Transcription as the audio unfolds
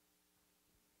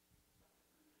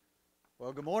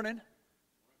Well, good morning.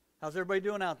 How's everybody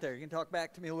doing out there? You can talk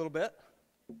back to me a little bit.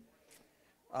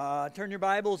 Turn your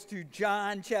Bibles to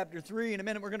John chapter 3. In a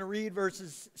minute, we're going to read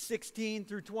verses 16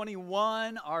 through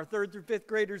 21. Our 3rd through 5th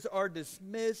graders are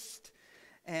dismissed.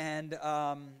 And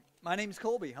my name is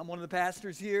Colby. I'm one of the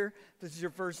pastors here. If this is your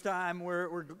first time,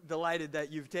 we're delighted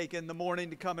that you've taken the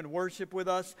morning to come and worship with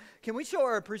us. Can we show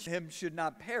our appreciation? Him should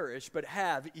not perish, but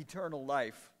have eternal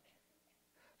life.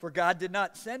 For God did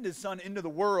not send his Son into the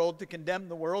world to condemn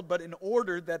the world, but in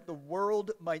order that the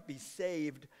world might be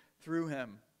saved through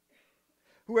him.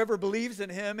 Whoever believes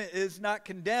in him is not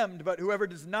condemned, but whoever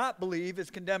does not believe is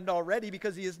condemned already,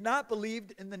 because he has not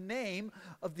believed in the name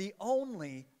of the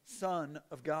only Son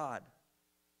of God.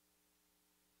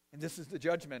 And this is the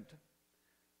judgment.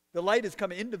 The light has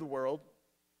come into the world,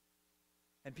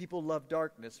 and people love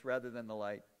darkness rather than the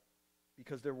light,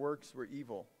 because their works were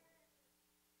evil.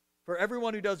 For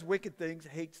everyone who does wicked things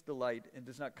hates the light and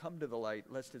does not come to the light,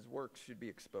 lest his works should be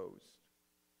exposed.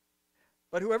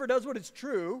 But whoever does what is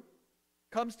true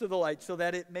comes to the light, so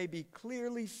that it may be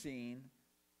clearly seen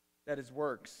that his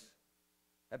works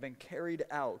have been carried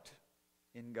out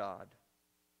in God.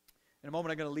 In a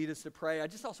moment, I'm going to lead us to pray. I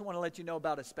just also want to let you know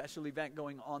about a special event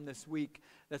going on this week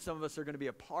that some of us are going to be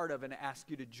a part of, and ask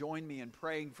you to join me in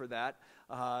praying for that.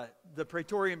 The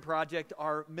Praetorian Project,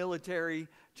 our military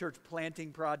church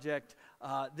planting project.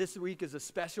 This week is a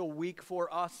special week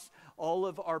for us. All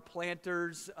of our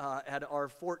planters at our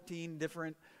 14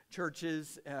 different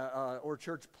churches or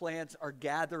church plants are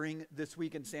gathering this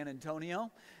week in San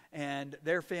Antonio, and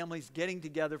their families getting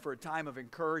together for a time of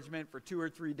encouragement for 2 or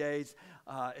 3 days.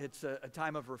 It's a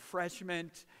time of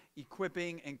refreshment,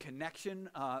 equipping, and connection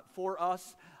for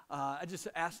us. I just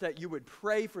ask that you would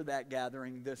pray for that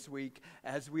gathering this week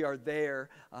as we are there,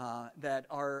 that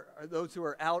those who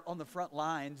are out on the front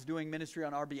lines doing ministry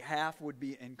on our behalf would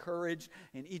be encouraged,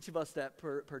 and each of us that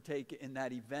partake in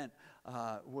that event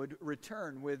would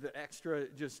return with extra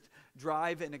just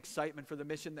drive and excitement for the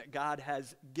mission that God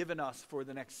has given us for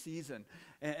the next season.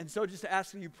 And so just to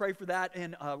ask that you pray for that.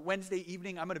 And Wednesday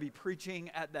evening, I'm going to be preaching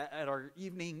at our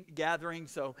evening gathering.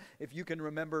 So if you can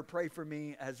remember, pray for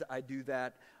me as I do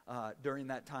that during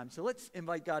that time. So let's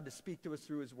invite God to speak to us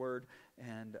through his word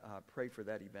and pray for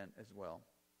that event as well.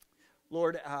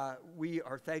 Lord, we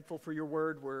are thankful for your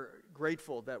word. We're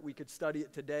grateful that we could study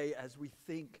it today as we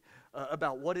think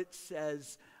about what it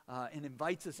says and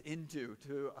invites us into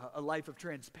a life of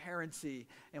transparency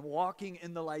and walking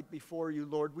in the light before you,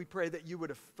 Lord. We pray that you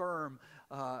would affirm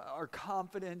our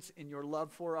confidence in your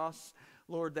love for us,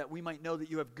 Lord, that we might know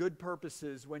that you have good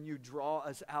purposes when you draw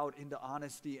us out into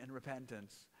honesty and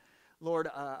repentance. Lord,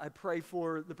 I pray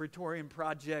for the Praetorian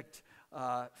Project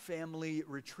family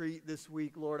retreat this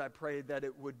week. Lord, I pray that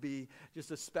it would be just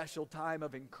a special time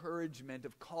of encouragement,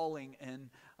 of calling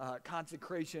and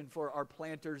consecration for our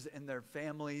planters and their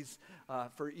families,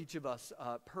 for each of us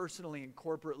personally and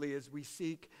corporately as we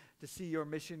seek to see your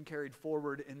mission carried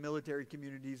forward in military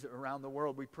communities around the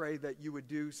world. We pray that you would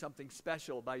do something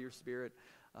special by your Spirit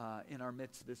in our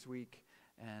midst this week.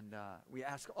 And we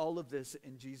ask all of this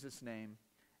in Jesus' name.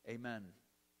 Amen.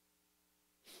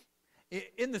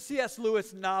 In the C.S.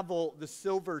 Lewis novel, The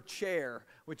Silver Chair,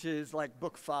 which is like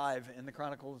book 5 in the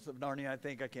Chronicles of Narnia,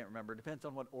 I can't remember. It depends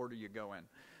on what order you go in.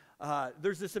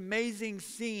 There's this amazing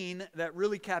scene that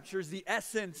really captures the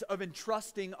essence of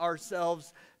entrusting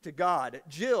ourselves to God.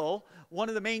 Jill, one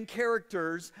of the main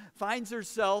characters, finds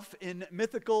herself in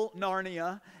mythical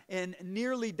Narnia and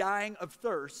nearly dying of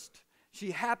thirst. She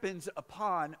happens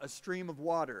upon a stream of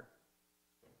water.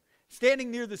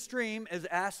 Standing near the stream is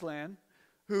Aslan,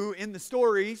 who in the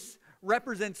stories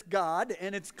represents God,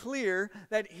 and it's clear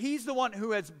that he's the one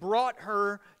who has brought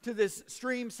her to this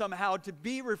stream somehow to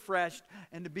be refreshed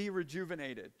and to be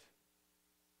rejuvenated.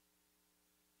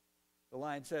 The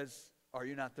lion says, "Are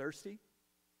you not thirsty?"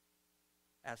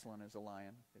 Aslan is a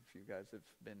lion, if you guys have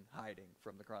been hiding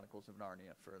from the Chronicles of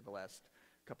Narnia for the last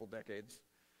couple decades.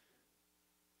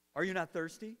 "Are you not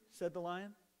thirsty?" said the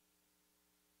lion.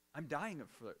 "I'm dying of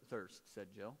thirst,"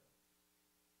 said Jill.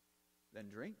 "Then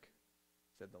drink,"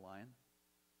 said the lion.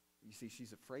 You see,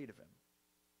 she's afraid of him.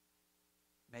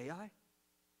 "May I?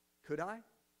 Could I?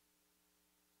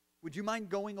 Would you mind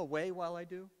going away while I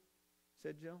do?"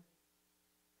 said Jill.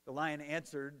 The lion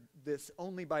answered this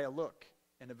only by a look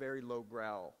and a very low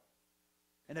growl.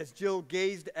 And as Jill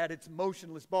gazed at its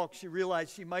motionless bulk, she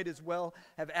realized she might as well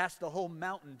have asked the whole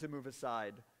mountain to move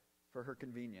aside for her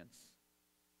convenience.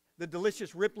 The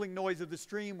delicious rippling noise of the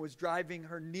stream was driving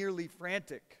her nearly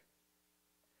frantic.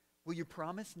 "Will you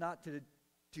promise not to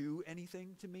do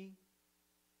anything to me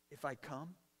if I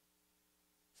come?"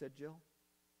 said Jill.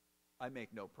 "I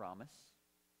make no promise,"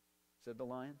 said the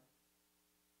lion.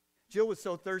 Jill was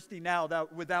so thirsty now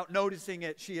that without noticing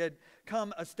it, she had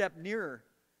come a step nearer.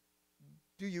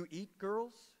 "Do you eat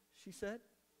girls?" she said.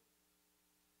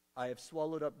 "I have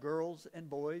swallowed up girls and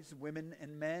boys, women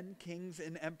and men, kings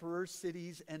and emperors,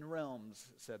 cities and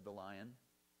realms," said the lion.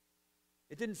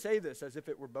 It didn't say this as if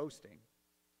it were boasting,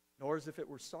 nor as if it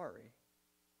were sorry,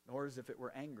 nor as if it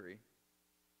were angry.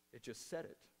 It just said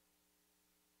it.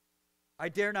 "I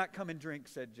dare not come and drink,"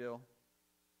 said Jill.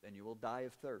 "Then you will die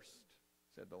of thirst,"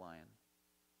 said the lion.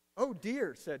 "Oh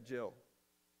dear," said Jill,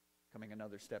 coming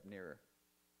another step nearer.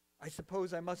 "I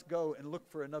suppose I must go and look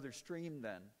for another stream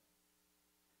then."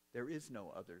 "There is no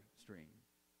other stream,"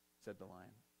 said the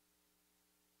lion.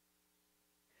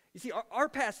 You see, our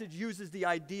passage uses the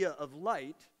idea of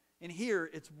light, and here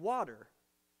it's water.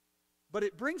 But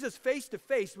it brings us face to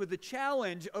face with the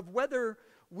challenge of whether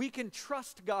we can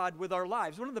trust God with our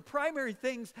lives. One of the primary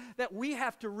things that we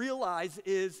have to realize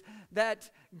is that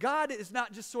God is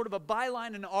not just sort of a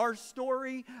byline in our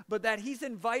story, but that He's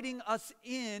inviting us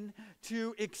in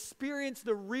to experience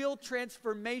the real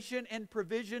transformation and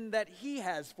provision that He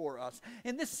has for us.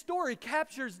 And this story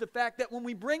captures the fact that when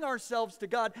we bring ourselves to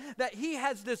God, that He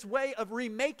has this way of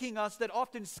remaking us that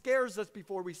often scares us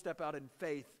before we step out in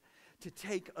faith to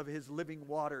take of His living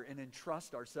water and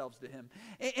entrust ourselves to Him.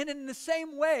 And in the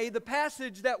same way, the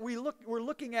passage that we're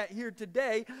looking at here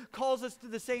today calls us to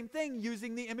the same thing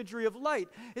using the imagery of light.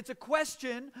 It's a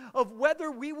question of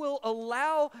whether we will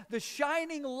allow the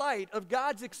shining light of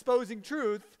God's exposing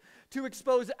truth to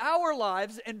expose our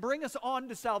lives and bring us on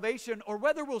to salvation, or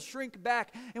whether we'll shrink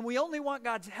back and we only want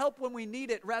God's help when we need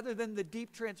it rather than the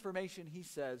deep transformation He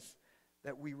says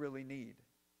that we really need.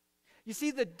 You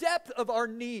see, the depth of our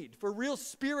need for real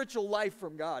spiritual life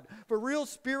from God, for real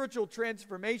spiritual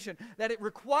transformation, that it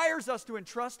requires us to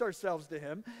entrust ourselves to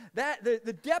Him, that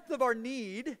the depth of our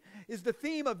need is the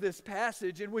theme of this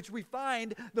passage, in which we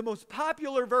find the most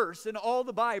popular verse in all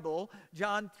the Bible,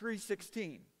 John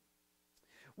 3:16.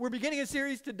 We're beginning a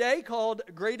series today called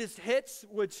Greatest Hits,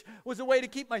 which was a way to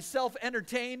keep myself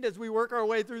entertained as we work our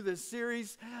way through this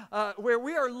series, where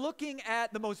we are looking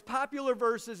at the most popular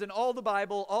verses in all the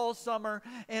Bible all summer,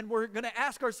 and we're going to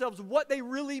ask ourselves what they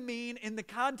really mean in the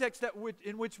context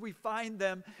in which we find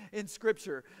them in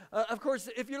Scripture. Of course,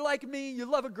 if you're like me, you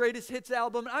love a Greatest Hits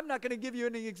album. I'm not going to give you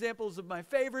any examples of my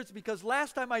favorites, because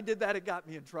last time I did that, it got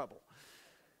me in trouble.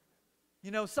 You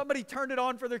know, somebody turned it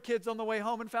on for their kids on the way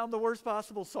home and found the worst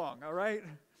possible song, all right?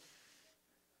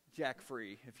 Jack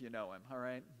Free, if you know him, all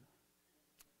right?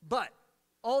 But,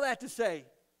 all that to say,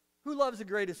 who loves a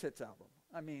Greatest Hits album?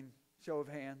 I mean, show of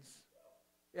hands.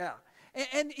 Yeah.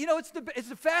 And you know, it's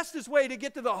the fastest way to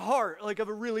get to the heart, like, of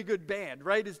a really good band,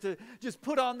 right? Is to just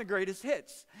put on the greatest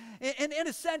hits. And in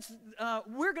a sense,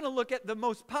 we're going to look at the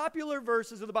most popular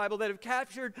verses of the Bible that have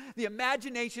captured the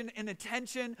imagination and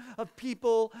attention of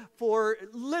people for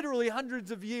literally hundreds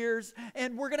of years.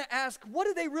 And we're going to ask, what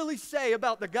do they really say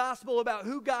about the gospel, about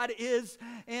who God is,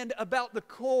 and about the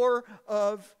core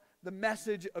of the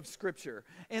message of Scripture?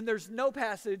 And there's no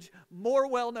passage more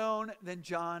well known than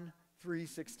John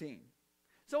 3:16.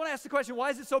 So I want to ask the question, why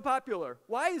is it so popular?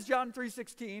 Why is John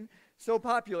 3:16 so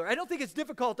popular? I don't think it's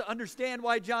difficult to understand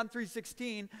why John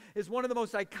 3:16 is one of the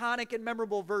most iconic and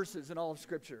memorable verses in all of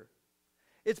Scripture.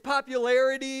 Its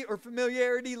popularity or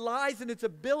familiarity lies in its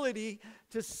ability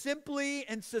to simply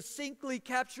and succinctly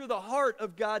capture the heart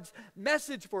of God's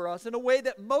message for us in a way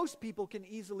that most people can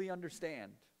easily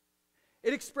understand.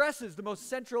 It expresses the most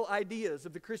central ideas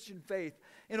of the Christian faith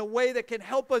in a way that can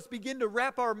help us begin to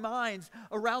wrap our minds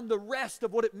around the rest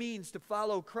of what it means to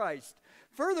follow Christ.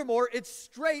 Furthermore, it's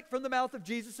straight from the mouth of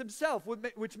Jesus Himself,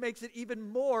 which makes it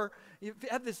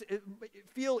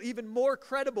feel even more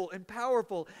credible and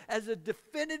powerful as a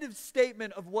definitive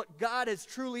statement of what God has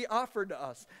truly offered to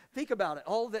us. Think about it,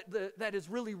 all that is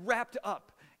really wrapped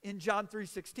up in John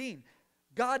 3:16.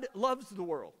 God loves the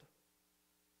world.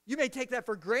 You may take that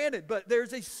for granted, but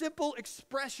there's a simple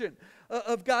expression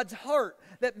of God's heart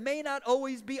that may not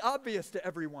always be obvious to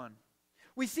everyone.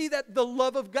 We see that the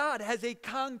love of God has a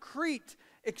concrete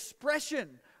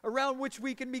expression around which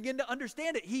we can begin to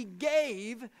understand it. He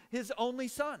gave His only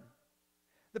Son.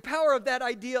 The power of that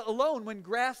idea alone, when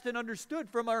grasped and understood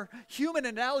from our human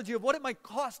analogy of what it might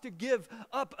cost to give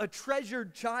up a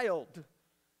treasured child,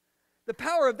 the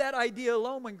power of that idea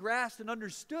alone, when grasped and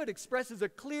understood, expresses a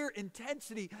clear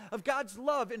intensity of God's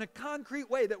love in a concrete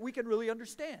way that we can really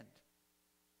understand.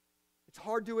 It's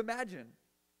hard to imagine.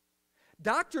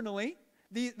 Doctrinally,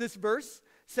 this verse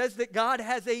says that God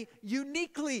has a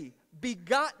uniquely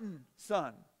begotten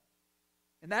Son.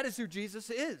 And that is who Jesus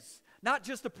is. Not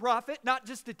just a prophet, not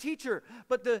just a teacher,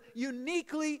 but the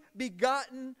uniquely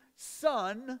begotten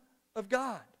Son of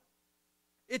God.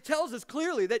 It tells us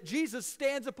clearly that Jesus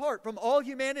stands apart from all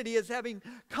humanity as having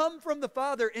come from the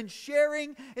Father and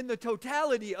sharing in the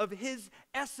totality of his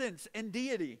essence and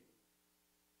deity.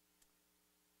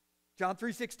 John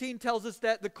 3:16 tells us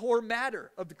that the core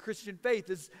matter of the Christian faith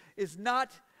is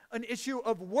not an issue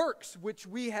of works, which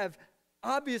we have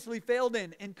obviously failed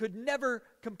in and could never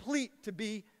complete to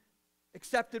be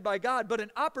accepted by God, but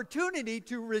an opportunity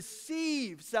to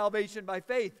receive salvation by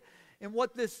faith in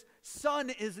what this Son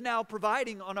is now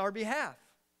providing on our behalf.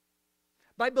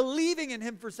 By believing in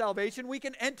him for salvation, we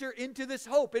can enter into this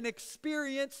hope and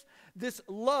experience this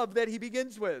love that he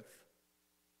begins with.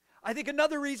 I think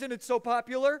another reason it's so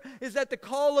popular is that the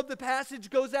call of the passage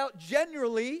goes out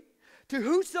generally to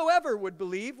whosoever would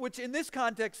believe, which in this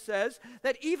context says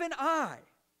that even I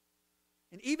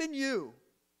and even you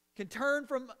can turn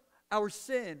from our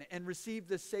sin and receive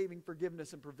this saving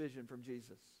forgiveness and provision from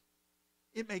Jesus.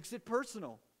 It makes it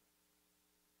personal.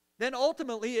 Then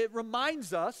ultimately it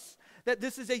reminds us that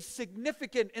this is a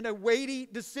significant and a weighty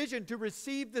decision to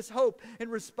receive this hope and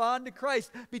respond to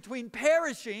Christ between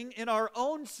perishing in our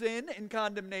own sin and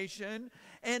condemnation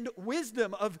and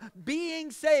wisdom of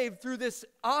being saved through this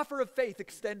offer of faith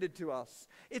extended to us.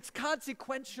 It's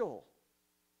consequential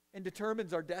and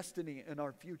determines our destiny and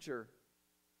our future.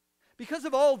 Because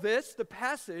of all this, the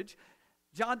passage,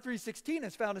 John 3:16,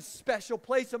 has found a special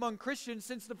place among Christians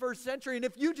since the first century. And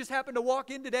if you just happen to walk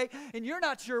in today and you're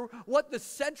not sure what the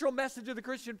central message of the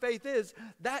Christian faith is,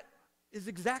 that is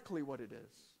exactly what it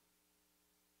is.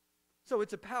 So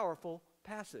it's a powerful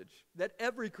passage that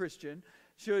every Christian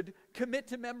should commit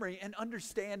to memory and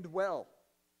understand well.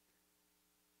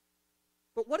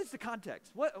 But what is the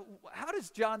context? How does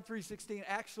John 3:16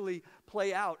 actually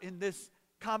play out in this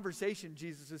conversation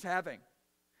Jesus is having?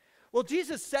 Well,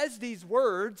 Jesus says these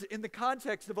words in the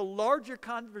context of a larger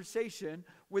conversation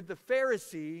with the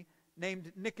Pharisee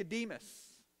named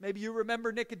Nicodemus. Maybe you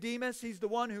remember Nicodemus. He's the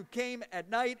one who came at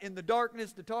night in the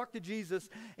darkness to talk to Jesus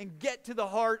and get to the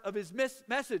heart of his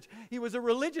message. He was a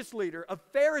religious leader, a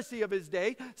Pharisee of his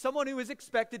day, someone who was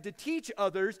expected to teach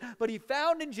others, but he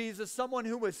found in Jesus someone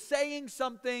who was saying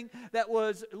something that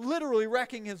was literally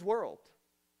wrecking his world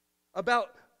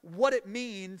about what it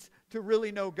means to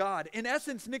really know God. In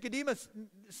essence, Nicodemus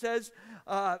says,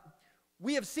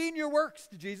 we have seen your works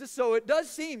to Jesus, so it does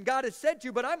seem God has sent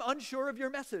you, but I'm unsure of your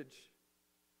message.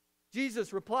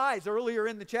 Jesus replies earlier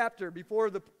in the chapter, before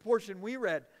the portion we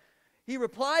read, he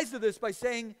replies to this by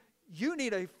saying, you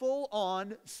need a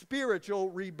full-on spiritual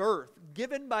rebirth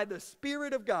given by the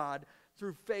Spirit of God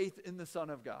through faith in the Son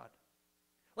of God.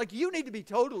 Like, you need to be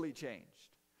totally changed.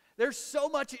 There's so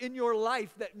much in your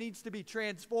life that needs to be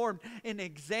transformed and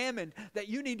examined that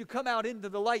you need to come out into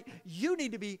the light. You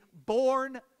need to be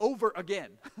born over again.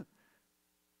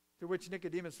 To which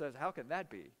Nicodemus says, how can that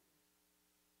be?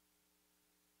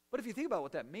 But if you think about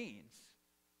what that means,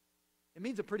 it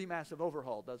means a pretty massive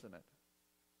overhaul, doesn't it?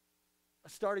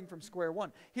 Starting from square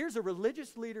one. Here's a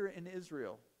religious leader in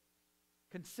Israel,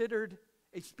 considered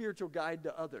a spiritual guide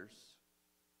to others,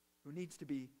 who needs to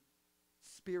be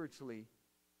spiritually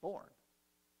born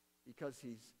because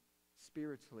he's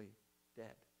spiritually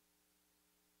dead.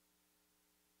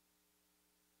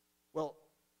 Well,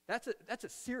 that's a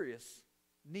serious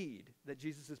need that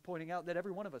Jesus is pointing out that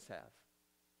every one of us have.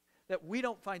 That we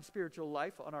don't find spiritual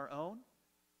life on our own.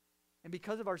 And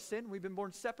because of our sin, we've been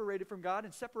born separated from God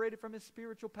and separated from his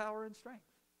spiritual power and strength.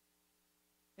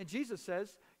 And Jesus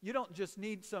says, you don't just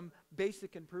need some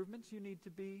basic improvements, you need to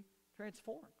be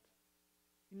transformed.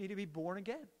 You need to be born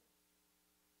again.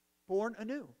 Born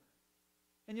anew.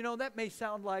 And you know, that may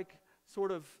sound like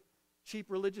sort of cheap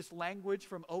religious language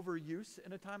from overuse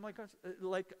in a time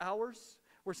like ours,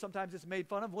 where sometimes it's made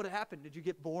fun of. What happened? Did you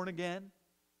get born again?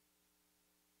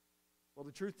 Well,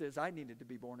 the truth is, I needed to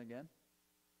be born again.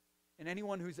 And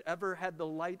anyone who's ever had the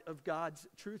light of God's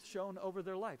truth shown over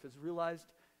their life has realized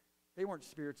they weren't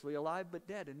spiritually alive but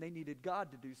dead, and they needed God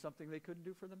to do something they couldn't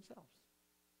do for themselves.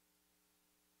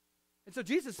 And so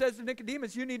Jesus says to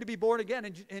Nicodemus, you need to be born again,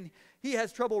 and he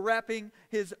has trouble wrapping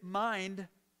his mind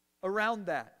around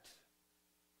that.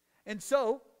 And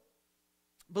so,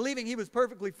 believing he was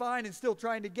perfectly fine and still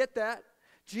trying to get that,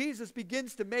 Jesus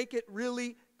begins to make it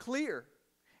really clear.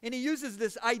 And he uses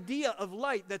this idea of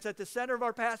light that's at the center of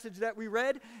our passage that we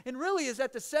read, and really is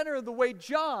at the center of the way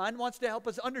John wants to help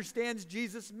us understand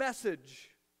Jesus'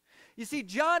 message. You see,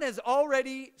 John has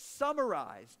already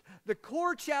summarized the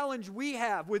core challenge we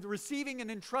have with receiving and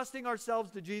entrusting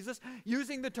ourselves to Jesus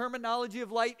using the terminology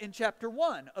of light in chapter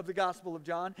 1 of the Gospel of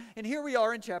John. And here we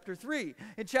are in chapter 3.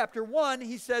 In chapter 1,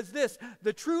 he says this: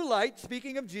 the true light,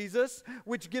 speaking of Jesus,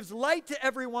 which gives light to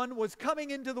everyone, was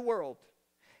coming into the world.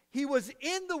 He was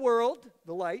in the world,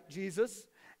 the light, Jesus,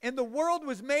 and the world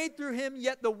was made through him,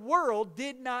 yet the world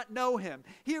did not know him.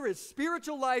 Here is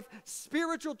spiritual life,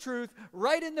 spiritual truth,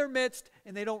 right in their midst,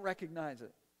 and they don't recognize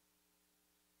it.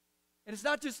 And it's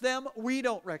not just them, we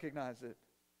don't recognize it.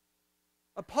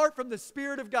 Apart from the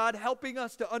Spirit of God helping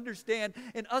us to understand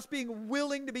and us being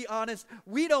willing to be honest,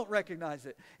 we don't recognize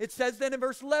it. It says then in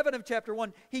verse 11 of chapter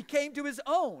 1, he came to his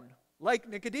own, like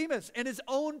Nicodemus, and his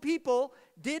own people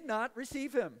did not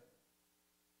receive him.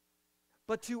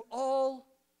 But to all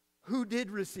who did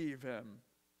receive him,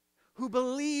 who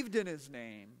believed in his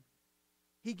name,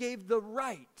 he gave the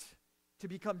right to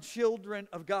become children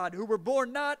of God, who were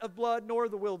born not of blood, nor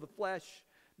of the will of the flesh,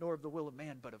 nor of the will of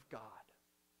man, but of God.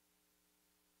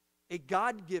 A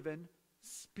God-given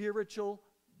spiritual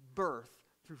birth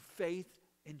through faith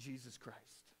in Jesus Christ.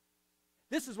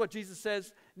 This is what Jesus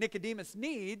says Nicodemus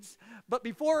needs. But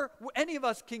before any of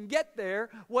us can get there,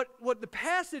 what the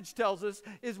passage tells us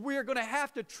is we are going to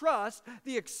have to trust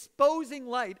the exposing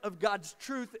light of God's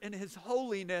truth and his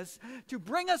holiness to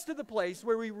bring us to the place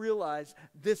where we realize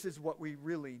this is what we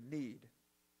really need.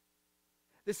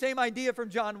 The same idea from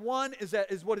John 1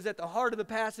 is what is at the heart of the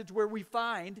passage where we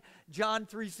find John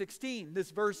 3:16,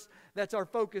 this verse that's our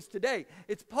focus today.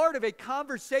 It's part of a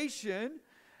conversation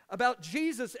about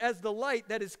Jesus as the light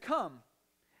that has come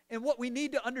and what we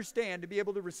need to understand to be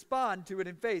able to respond to it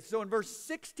in faith. So in verse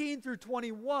 16 through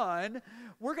 21,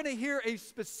 we're going to hear a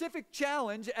specific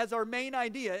challenge as our main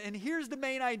idea. And here's the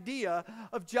main idea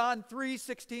of John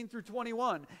 3:16 through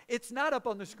 21. It's not up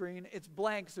on the screen. It's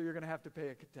blank, so you're going to have to pay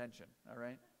attention, all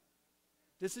right?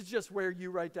 This is just where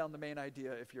you write down the main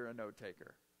idea if you're a note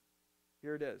taker.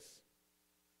 Here it is.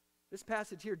 This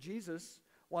passage here, Jesus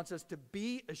wants us to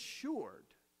be assured.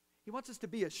 He wants us to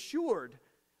be assured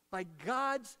by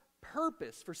God's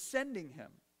purpose for sending him,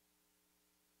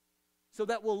 so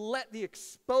that we'll let the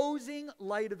exposing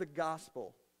light of the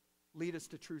gospel lead us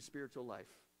to true spiritual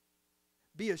life.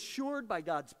 Be assured by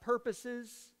God's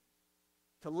purposes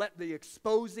to let the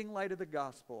exposing light of the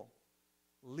gospel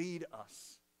lead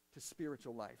us to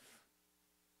spiritual life.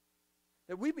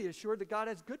 That we be assured that God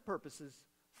has good purposes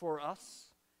for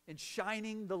us in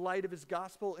shining the light of his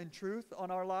gospel and truth on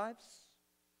our lives,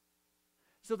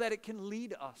 so that it can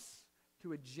lead us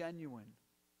to a genuine,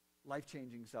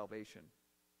 life-changing salvation.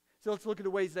 So let's look at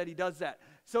the ways that he does that.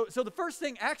 So the first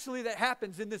thing actually that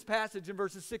happens in this passage in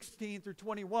verses 16 through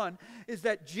 21 is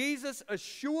that Jesus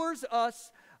assures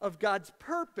us of God's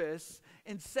purpose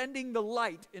in sending the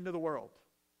light into the world.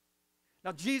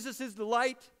 Now, Jesus is the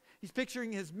light. He's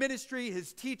picturing his ministry,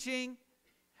 his teaching,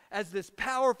 as this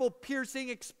powerful, piercing,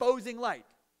 exposing light.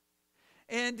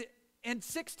 And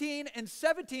 16 and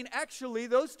 17, actually,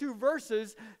 those two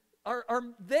verses are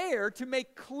there to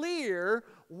make clear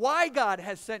why God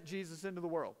has sent Jesus into the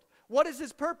world. What is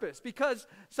his purpose? Because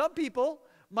some people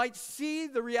might see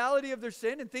the reality of their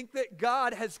sin and think that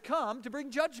God has come to bring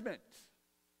judgment,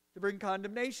 to bring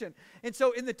condemnation. And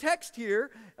so in the text here,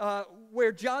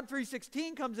 where John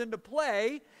 3:16 comes into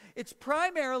play, it's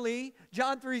primarily,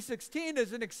 John 3:16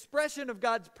 is an expression of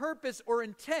God's purpose or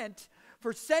intent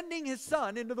for sending his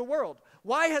Son into the world.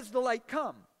 Why has the light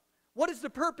come? What is the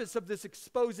purpose of this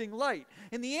exposing light?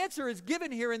 And the answer is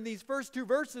given here in these first two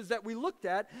verses that we looked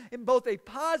at in both a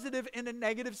positive and a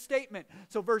negative statement.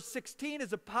 So verse 16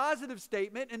 is a positive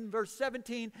statement, and verse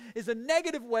 17 is a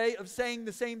negative way of saying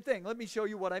the same thing. Let me show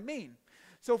you what I mean.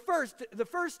 So first, the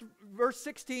first verse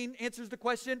 16 answers the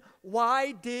question,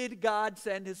 why did God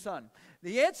send his Son?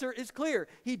 The answer is clear.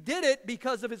 He did it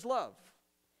because of his love.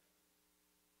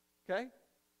 Okay?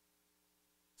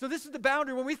 So this is the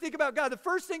boundary. When we think about God, the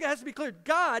first thing that has to be clear,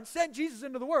 God sent Jesus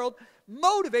into the world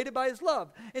motivated by his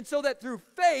love. And so that through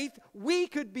faith, we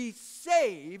could be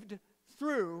saved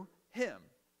through him.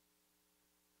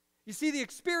 You see, the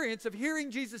experience of hearing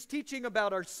Jesus teaching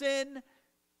about our sin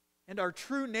and our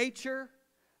true nature,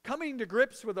 coming to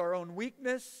grips with our own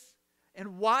weakness,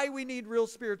 and why we need real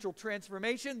spiritual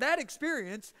transformation, that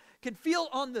experience can feel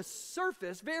on the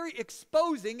surface very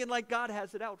exposing and like God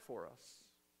has it out for us.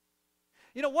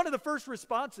 You know, one of the first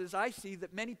responses I see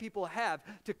that many people have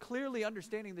to clearly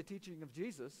understanding the teaching of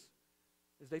Jesus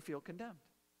is they feel condemned.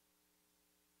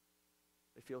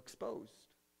 They feel exposed.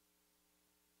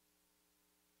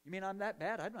 You mean I'm that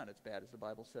bad? I'm not as bad as the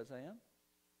Bible says I am.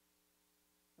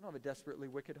 I don't have a desperately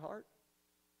wicked heart.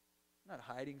 I'm not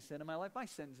hiding sin in my life. My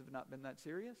sins have not been that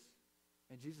serious.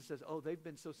 And Jesus says, oh, they've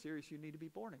been so serious you need to be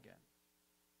born again.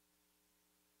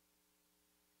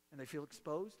 And they feel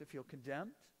exposed. They feel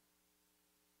condemned.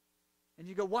 And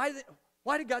you go,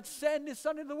 why did God send his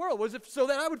son into the world? Was it so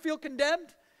that I would feel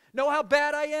condemned? Know how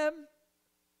bad I am?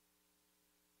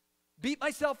 Beat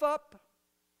myself up?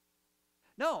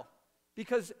 No,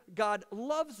 because God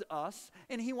loves us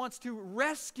and he wants to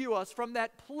rescue us from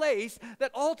that place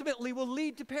that ultimately will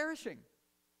lead to perishing.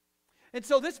 And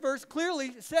so this verse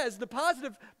clearly says the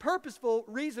positive, purposeful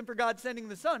reason for God sending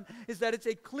the Son is that it's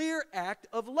a clear act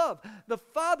of love. The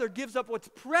Father gives up what's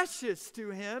precious to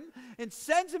him and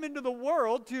sends him into the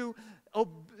world to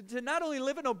not only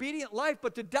live an obedient life,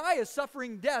 but to die a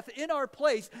suffering death in our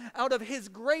place out of his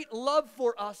great love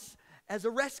for us as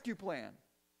a rescue plan.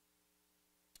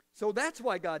 So that's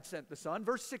why God sent the Son.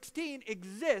 Verse 16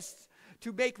 exists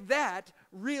to make that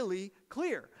really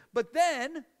clear. But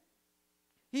then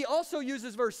he also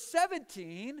uses verse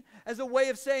 17 as a way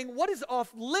of saying what is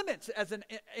off limits as an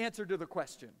answer to the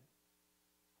question.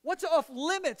 What's off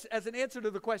limits as an answer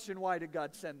to the question, why did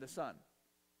God send the Son?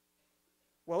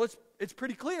 Well, it's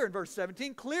pretty clear in verse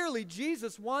 17. Clearly,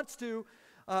 Jesus wants to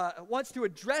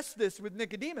address this with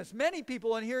Nicodemus. Many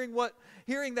people, on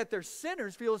hearing that they're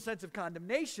sinners, feel a sense of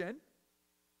condemnation.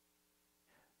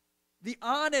 The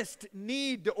honest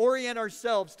need to orient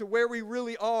ourselves to where we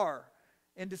really are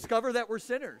and discover that we're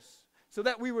sinners, so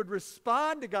that we would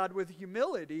respond to God with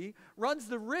humility, runs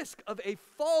the risk of a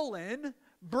fallen,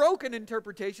 broken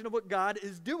interpretation of what God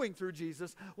is doing through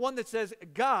Jesus, one that says,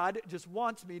 God just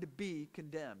wants me to be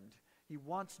condemned. He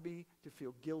wants me to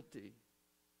feel guilty.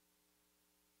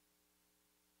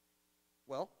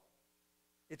 Well,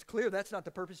 it's clear that's not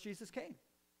the purpose Jesus came.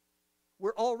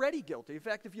 We're already guilty. In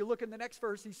fact, if you look in the next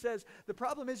verse, he says, the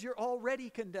problem is you're already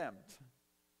condemned.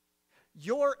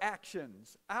 Your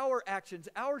actions, our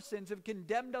sins have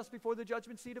condemned us before the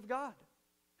judgment seat of God.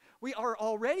 We are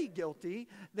already guilty.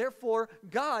 Therefore,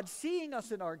 God, seeing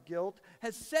us in our guilt,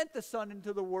 has sent the Son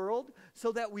into the world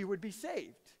so that we would be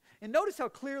saved. And notice how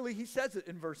clearly he says it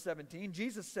in verse 17.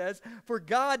 Jesus says, for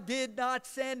God did not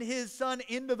send his Son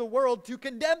into the world to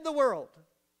condemn the world.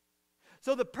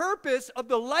 So the purpose of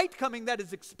the light coming that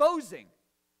is exposing,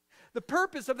 the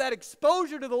purpose of that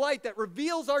exposure to the light that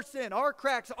reveals our sin, our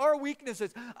cracks, our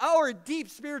weaknesses, our deep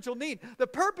spiritual need, the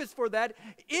purpose for that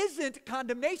isn't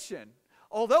condemnation.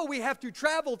 Although we have to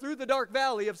travel through the dark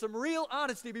valley of some real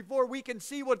honesty before we can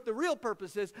see what the real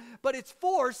purpose is, but it's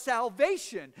for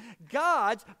salvation.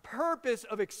 God's purpose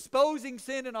of exposing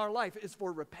sin in our life is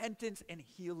for repentance and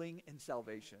healing and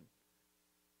salvation.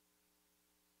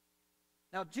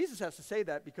 Now, Jesus has to say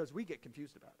that because we get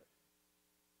confused about it.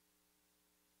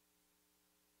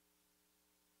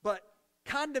 But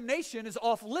condemnation is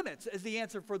off limits as the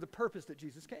answer for the purpose that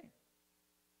Jesus came.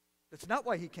 That's not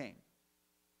why he came.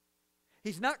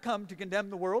 He's not come to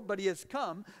condemn the world, but he has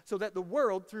come so that the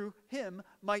world through him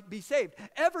might be saved.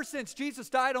 Ever since Jesus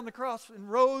died on the cross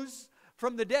and rose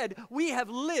from the dead, we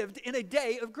have lived in a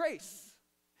day of grace.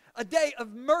 A day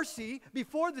of mercy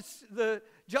before the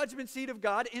judgment seat of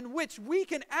God, in which we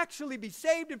can actually be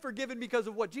saved and forgiven because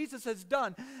of what Jesus has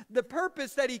done. The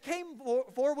purpose that he came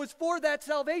for was for that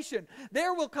salvation.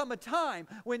 There will come a time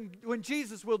when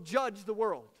Jesus will judge the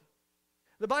world.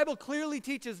 The Bible clearly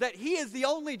teaches that he is the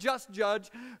only just judge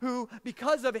who,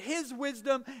 because of his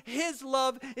wisdom, his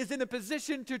love, is in a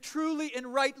position to truly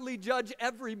and rightly judge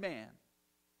every man,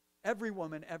 every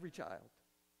woman, every child.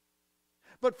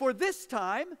 But for this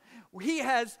time, he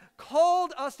has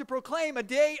called us to proclaim a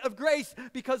day of grace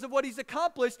because of what he's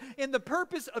accomplished. And the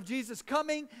purpose of Jesus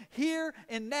coming here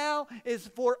and now is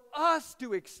for us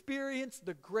to experience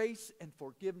the grace and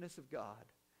forgiveness of God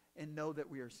and know that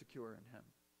we are secure in him.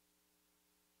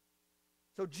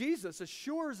 So Jesus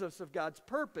assures us of God's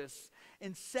purpose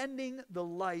in sending the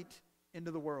light into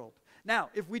the world. Now,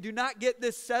 if we do not get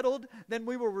this settled, then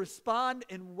we will respond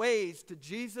in ways to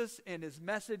Jesus and his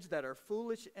message that are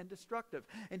foolish and destructive.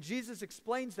 And Jesus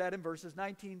explains that in verses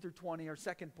 19 through 20, our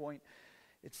second point.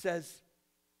 It says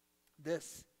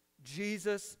this: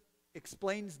 Jesus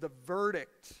explains the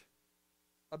verdict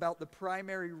about the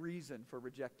primary reason for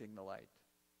rejecting the light.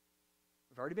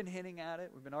 We've already been hinting at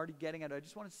it. We've been already getting at it. I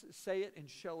just want to say it and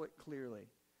show it clearly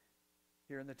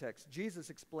here in the text. Jesus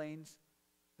explains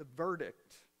the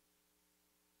verdict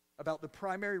about the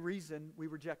primary reason we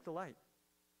reject the light.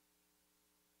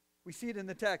 We see it in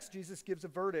the text. Jesus gives a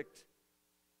verdict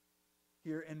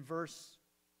here in verse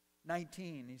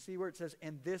 19. You see where it says,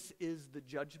 and this is the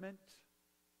judgment?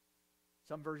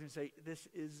 Some versions say, this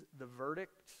is the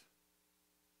verdict.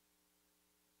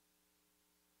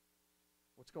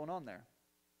 What's going on there?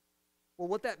 Well,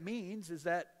 what that means is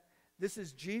that this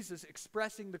is Jesus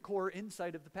expressing the core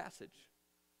insight of the passage.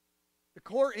 The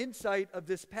core insight of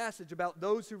this passage about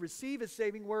those who receive his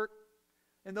saving work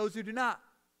and those who do not.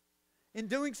 In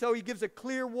doing so, he gives a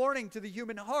clear warning to the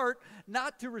human heart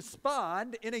not to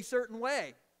respond in a certain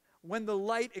way when the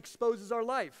light exposes our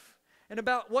life, and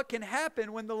about what can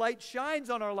happen when the light shines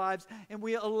on our lives and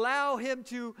we allow him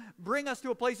to bring us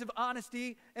to a place of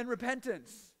honesty and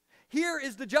repentance. Here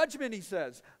is the judgment, he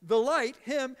says. The light,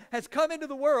 him, has come into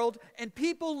the world, and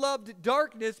people loved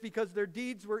darkness because their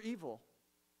deeds were evil.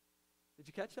 Did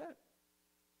you catch that?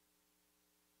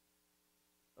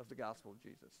 Of the gospel of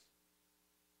Jesus.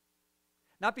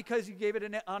 Not because you gave it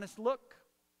an honest look.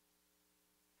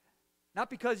 Not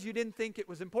because you didn't think it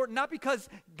was important. Not because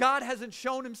God hasn't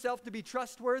shown himself to be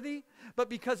trustworthy. But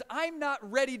because I'm not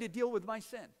ready to deal with my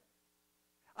sin.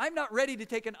 I'm not ready to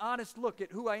take an honest look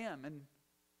at who I am and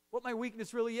what my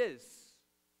weakness really is.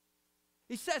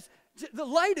 He says, the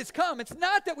light has come. It's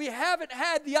not that we haven't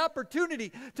had the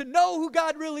opportunity to know who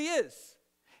God really is.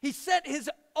 He sent his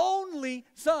only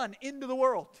Son into the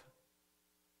world.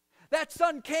 That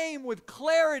Son came with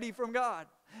clarity from God.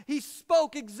 He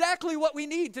spoke exactly what we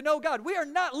need to know God. We are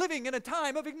not living in a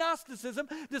time of agnosticism,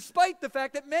 despite the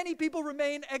fact that many people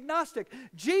remain agnostic.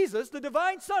 Jesus, the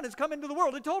divine Son, has come into the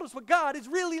world and told us what God is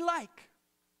really like.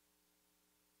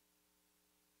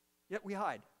 Yet we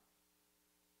hide.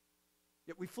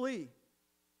 Yet we flee.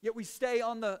 Yet we stay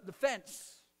on the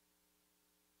fence.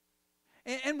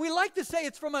 And we like to say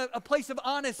it's from a place of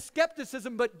honest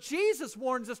skepticism, but Jesus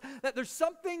warns us that there's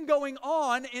something going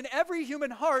on in every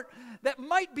human heart that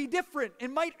might be different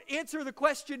and might answer the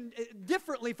question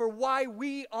differently for why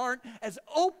we aren't as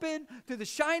open to the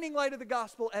shining light of the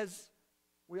gospel as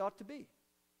we ought to be.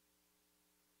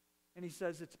 And he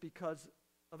says it's because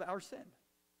of our sin.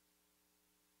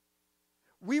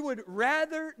 We would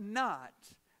rather not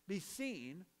be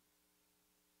seen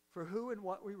for who and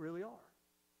what we really are.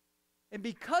 And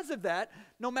because of that,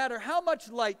 no matter how much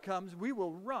light comes, we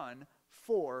will run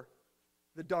for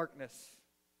the darkness.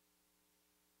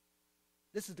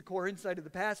 This is the core insight of the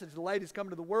passage. The light has come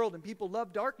to the world and people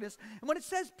love darkness. And when it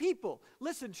says people,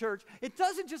 listen, church, it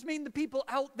doesn't just mean the people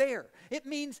out there. It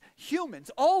means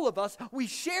humans. All of us, we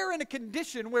share in a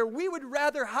condition where we would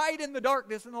rather hide in the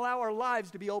darkness and allow our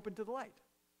lives to be open to the light.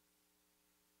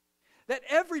 That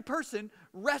every person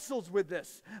wrestles with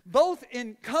this, both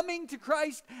in coming to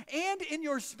Christ and in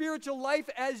your spiritual life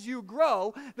as you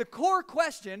grow. The core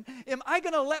question, am I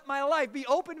going to let my life be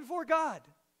open before God?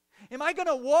 Am I going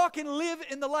to walk and live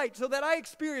in the light so that I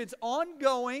experience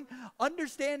ongoing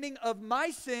understanding of my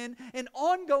sin and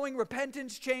ongoing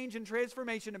repentance, change, and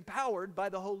transformation empowered by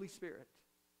the Holy Spirit?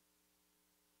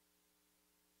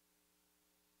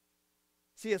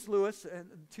 C.S. Lewis, and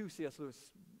two C.S. Lewis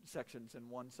sections in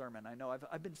one sermon. I know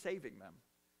I've been saving them.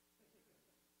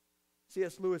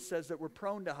 C.S. Lewis says that we're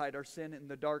prone to hide our sin in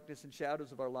the darkness and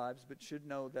shadows of our lives, but should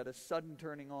know that a sudden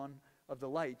turning on of the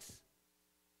lights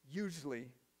usually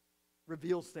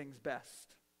reveals things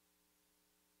best.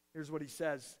 Here's what he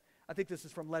says. I think this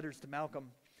is from Letters to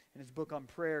Malcolm in his book on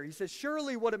prayer. He says,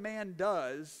 surely what a man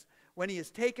does when he has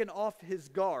taken off his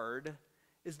guard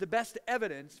is the best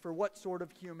evidence for what sort of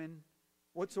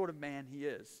man he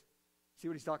is. See,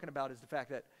 what he's talking about is the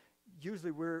fact that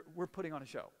usually we're putting on a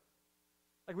show.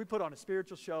 Like we put on a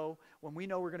spiritual show when we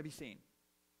know we're going to be seen.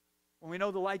 When we know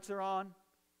the lights are on,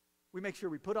 we make sure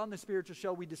we put on the spiritual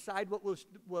show. We decide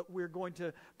what we're going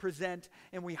to present,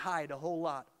 and we hide a whole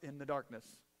lot in the darkness.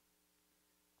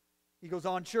 He goes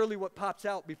on, surely what pops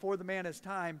out before the man has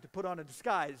time to put on a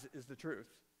disguise is the truth.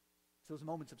 It's those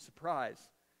moments of surprise.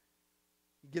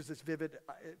 He gives this vivid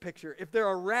picture. If there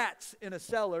are rats in a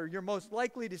cellar, you're most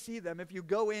likely to see them if you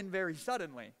go in very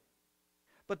suddenly.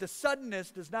 But the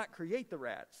suddenness does not create the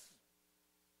rats.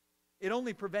 It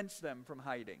only prevents them from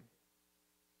hiding.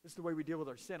 This is the way we deal with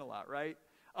our sin a lot, right?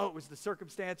 Oh, it was the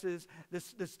circumstances.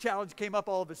 This challenge came up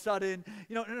all of a sudden.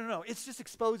 No. It's just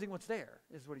exposing what's there,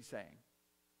 is what he's saying.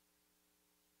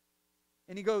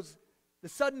 And he goes, the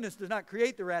suddenness does not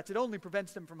create the rats. It only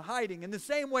prevents them from hiding. In the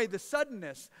same way, the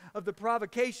suddenness of the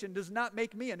provocation does not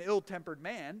make me an ill-tempered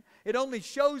man. It only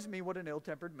shows me what an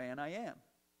ill-tempered man I am.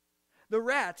 The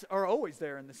rats are always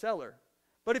there in the cellar.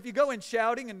 But if you go in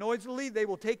shouting and noisily, they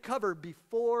will take cover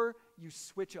before you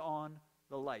switch on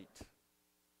the light.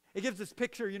 It gives this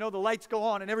picture, the lights go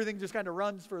on and everything just kind of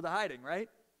runs for the hiding, right?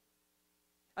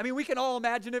 I mean, we can all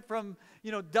imagine it from,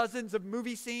 dozens of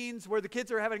movie scenes where the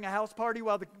kids are having a house party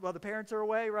while the parents are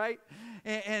away, right?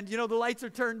 And the lights are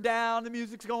turned down, the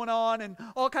music's going on, and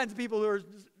all kinds of people who are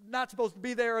not supposed to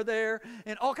be there are there,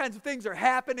 and all kinds of things are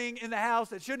happening in the house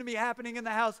that shouldn't be happening in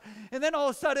the house. And then all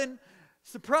of a sudden,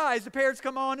 Surprise, the parents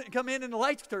come in and the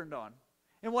lights turned on.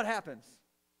 And what happens?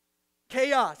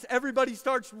 Chaos. Everybody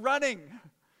starts running.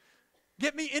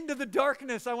 Get me into the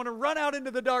darkness. I want to run out into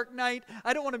the dark night.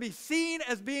 I don't want to be seen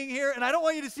as being here, and I don't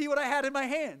want you to see what I had in my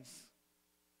hands.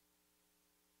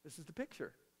 This is the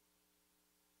picture.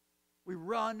 We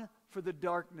run for the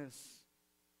darkness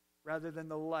rather than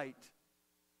the light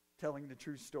telling the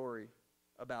true story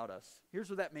about us. Here's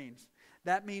what that means.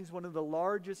 That means one of the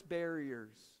largest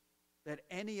barriers that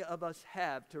any of us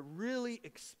have to really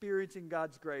experiencing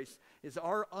God's grace is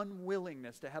our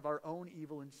unwillingness to have our own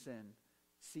evil and sin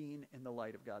seen in the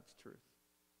light of God's truth.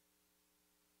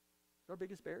 It's our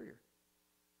biggest barrier.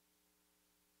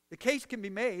 The case can be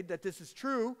made that this is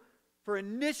true for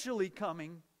initially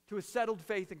coming to a settled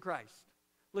faith in Christ.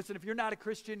 Listen, if you're not a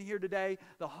Christian here today,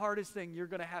 the hardest thing you're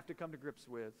going to have to come to grips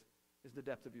with is the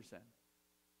depth of your sin.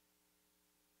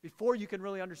 Before you can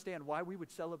really understand why we would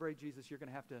celebrate Jesus, you're going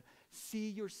to have to see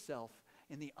yourself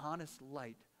in the honest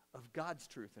light of God's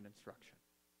truth and instruction.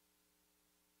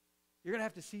 You're going to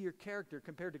have to see your character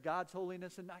compared to God's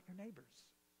holiness and not your neighbor's.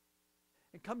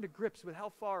 And come to grips with how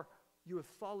far you have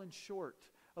fallen short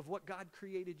of what God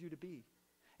created you to be.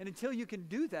 And until you can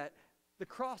do that, the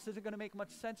cross isn't going to make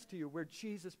much sense to you, where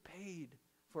Jesus paid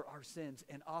for our sins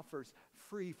and offers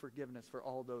free forgiveness for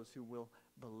all those who will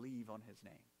believe on his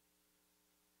name.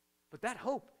 But that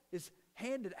hope is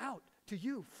handed out to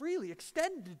you, freely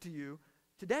extended to you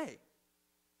today.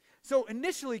 So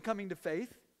initially coming to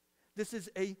faith, this is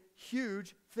a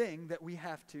huge thing that we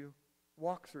have to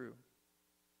walk through.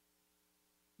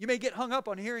 You may get hung up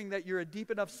on hearing that you're a deep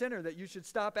enough sinner that you should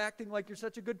stop acting like you're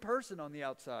such a good person on the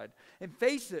outside and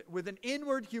face it with an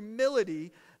inward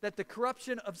humility that the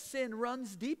corruption of sin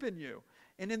runs deep in you.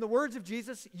 And in the words of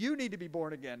Jesus, you need to be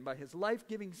born again by his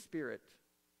life-giving Spirit.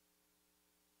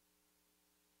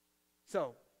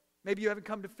 So, maybe you haven't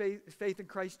come to faith in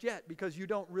Christ yet because you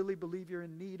don't really believe you're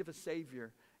in need of a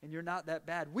Savior and you're not that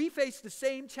bad. We face the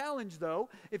same challenge, though,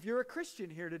 if you're a Christian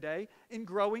here today, in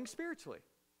growing spiritually.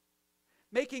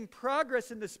 Making progress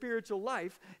in the spiritual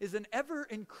life is an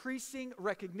ever-increasing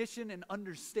recognition and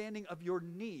understanding of your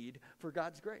need for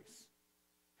God's grace.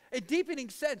 A deepening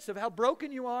sense of how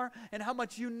broken you are and how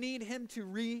much you need him to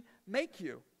remake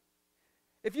you.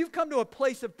 If you've come to a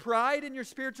place of pride in your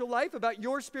spiritual life about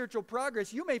your spiritual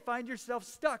progress, you may find yourself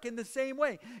stuck in the same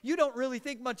way. You don't really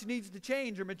think much needs to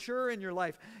change or mature in your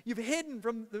life. You've hidden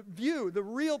from the view the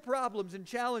real problems and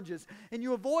challenges, and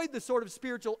you avoid the sort of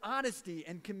spiritual honesty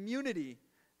and community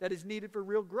that is needed for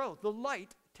real growth. The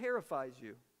light terrifies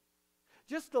you.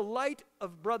 Just the light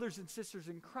of brothers and sisters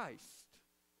in Christ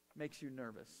makes you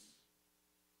nervous.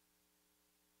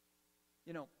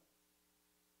 You know,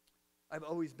 I've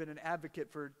always been an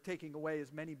advocate for taking away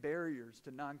as many barriers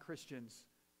to non-Christians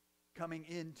coming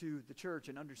into the church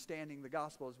and understanding the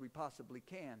gospel as we possibly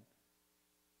can.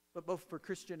 But both for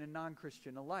Christian and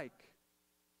non-Christian alike,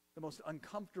 the most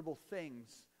uncomfortable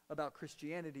things about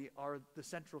Christianity are the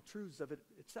central truths of it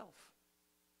itself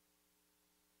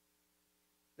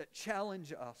that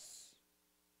challenge us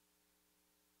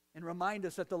and remind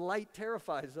us that the light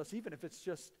terrifies us, even if it's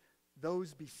just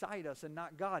those beside us and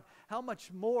not God. How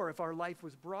much more if our life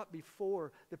was brought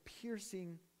before the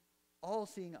piercing,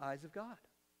 all-seeing eyes of God?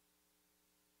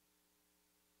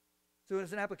 So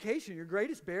as an application, your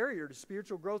greatest barrier to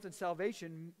spiritual growth and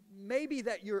salvation may be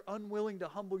that you're unwilling to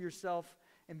humble yourself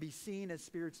and be seen as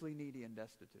spiritually needy and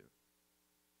destitute.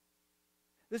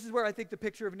 This is where I think the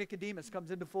picture of Nicodemus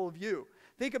comes into full view.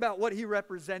 Think about what he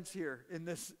represents here in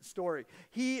this story.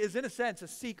 He is, in a sense, a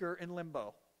seeker in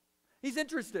limbo. He's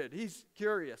interested. He's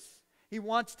curious. He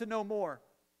wants to know more.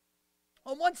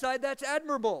 On one side, that's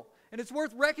admirable. And it's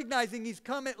worth recognizing he's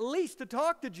come at least to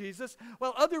talk to Jesus,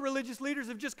 while other religious leaders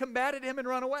have just combated him and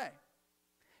run away.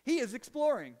 He is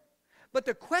exploring. But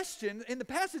the question in the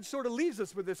passage sort of leaves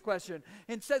us with this question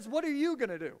and says, what are you going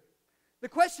to do? The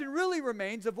question really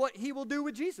remains of what he will do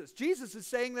with Jesus. Jesus is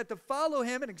saying that to follow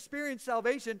him and experience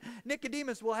salvation,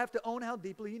 Nicodemus will have to own how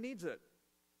deeply he needs it.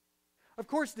 Of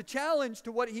course, the challenge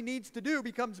to what he needs to do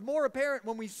becomes more apparent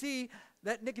when we see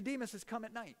that Nicodemus has come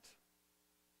at night.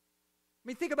 I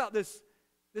mean, think about this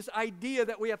idea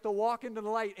that we have to walk into the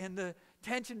light and the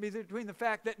tension between the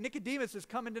fact that Nicodemus has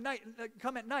come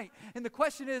at night. And the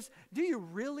question is, do you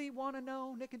really want to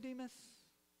know, Nicodemus?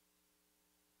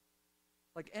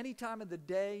 Like any time of the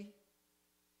day,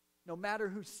 no matter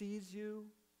who sees you,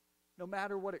 no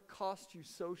matter what it costs you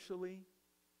socially,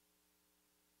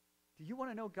 do you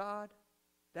want to know God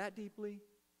that deeply?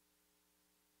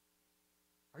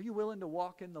 Are you willing to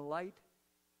walk in the light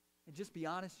and just be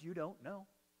honest, you don't know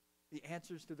the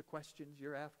answers to the questions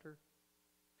you're after?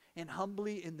 and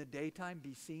humbly in the daytime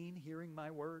be seen, hearing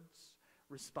my words,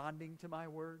 responding to my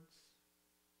words?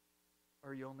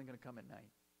 Or are you only going to come at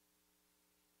night?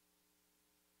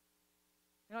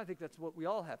 I think that's what we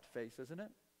all have to face, isn't it?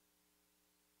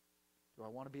 Do I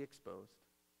want to be exposed?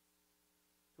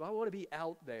 Do I want to be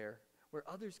out there where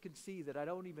others can see that I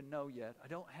don't even know yet? I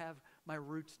don't have my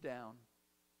roots down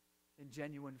in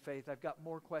genuine faith. I've got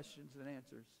more questions than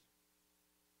answers.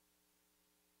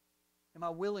 Am I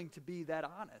willing to be that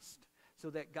honest so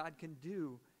that God can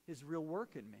do His real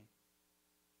work in me?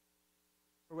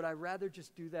 Or would I rather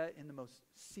just do that in the most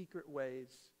secret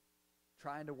ways,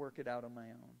 trying to work it out on my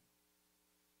own?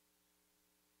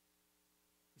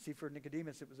 You see, for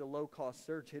Nicodemus, it was a low-cost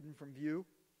search, hidden from view,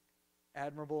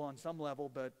 admirable on some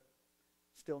level, but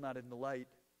still not in the light.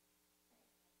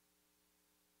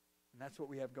 And that's what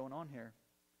we have going on here.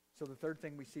 So the third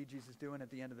thing we see Jesus doing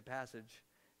at the end of the passage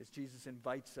is Jesus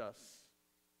invites us.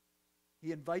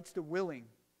 He invites the willing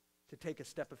to take a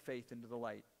step of faith into the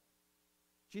light.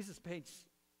 Jesus paints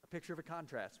a picture of a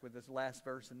contrast with this last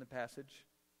verse in the passage.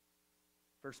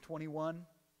 Verse 21.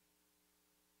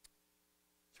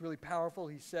 It's really powerful.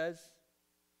 He says,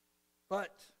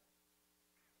 "But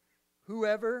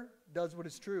whoever does what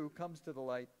is true comes to the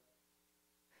light,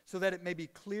 so that it may be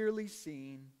clearly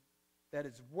seen that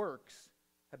his works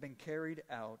have been carried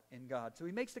out in God." So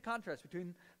he makes the contrast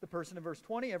between the person in verse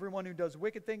 20, everyone who does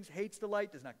wicked things hates the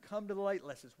light, does not come to the light,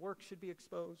 lest his works should be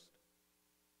exposed.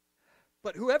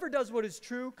 But whoever does what is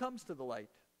true comes to the light.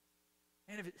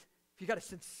 And if you got a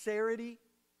sincerity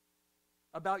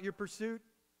about your pursuit,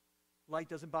 light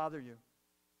doesn't bother you.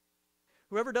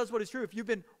 Whoever does what is true, if you've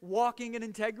been walking in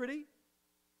integrity,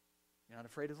 you're not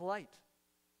afraid of the light.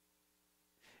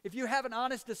 If you have an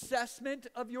honest assessment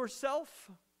of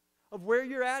yourself, of where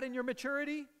you're at in your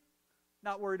maturity,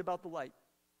 not worried about the light.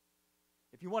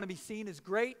 If you want to be seen as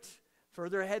great,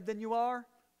 further ahead than you are,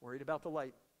 worried about the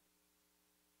light.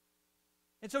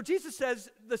 And so Jesus says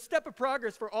the step of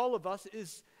progress for all of us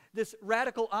is this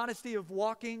radical honesty of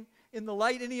walking in the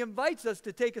light, and he invites us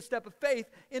to take a step of faith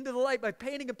into the light by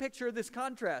painting a picture of this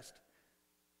contrast.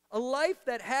 A life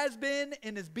that has been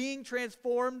and is being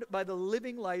transformed by the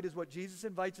living light is what Jesus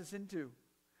invites us into.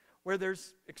 Where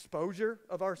there's exposure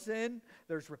of our sin,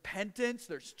 there's repentance,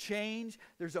 there's change,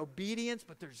 there's obedience,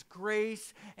 but there's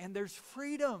grace and there's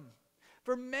freedom.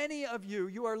 For many of you,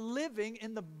 you are living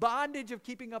in the bondage of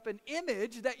keeping up an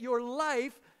image that your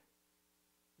life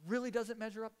really doesn't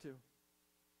measure up to.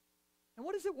 And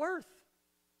what is it worth?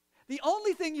 The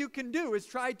only thing you can do is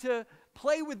try to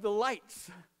play with the lights.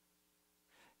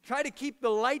 Try to keep the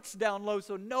lights down low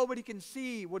so nobody can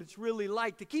see what it's really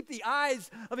like. To keep the eyes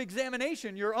of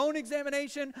examination, your own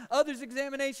examination, others'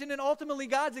 examination, and ultimately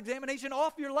God's examination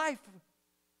off your life.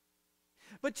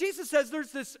 But Jesus says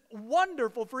there's this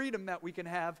wonderful freedom that we can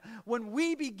have when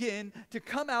we begin to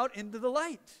come out into the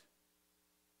light.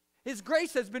 His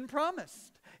grace has been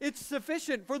promised. It's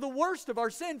sufficient for the worst of our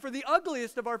sin, for the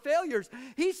ugliest of our failures.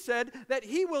 He said that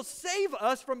He will save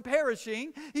us from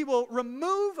perishing. He will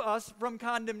remove us from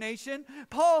condemnation.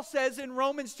 Paul says in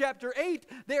Romans chapter 8,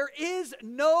 there is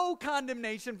no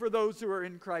condemnation for those who are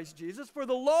in Christ Jesus, for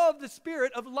the law of the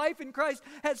Spirit of life in Christ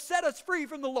has set us free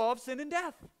from the law of sin and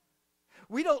death.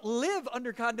 We don't live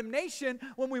under condemnation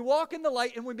when we walk in the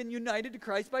light and we've been united to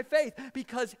Christ by faith,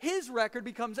 because His record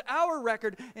becomes our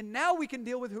record, and now we can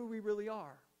deal with who we really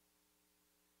are.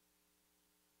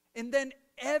 And then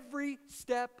every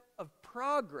step of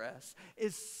progress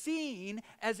is seen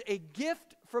as a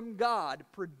gift from God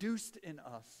produced in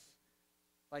us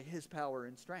by His power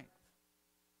and strength.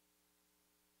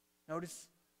 Notice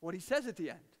what He says at the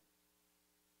end.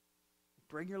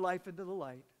 Bring your life into the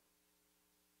light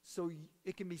so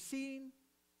it can be seen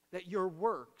that your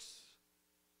works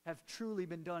have truly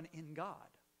been done in God.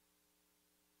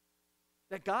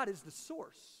 That God is the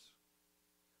source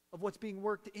of what's being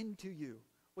worked into you,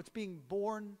 what's being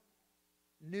born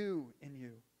new in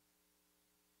you.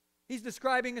 He's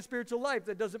describing a spiritual life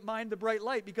that doesn't mind the bright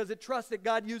light because it trusts that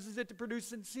God uses it to produce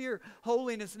sincere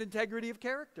holiness and integrity of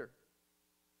character.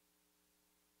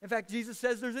 In fact, Jesus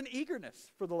says there's an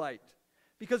eagerness for the light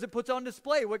because it puts on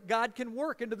display what God can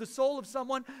work into the soul of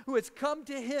someone who has come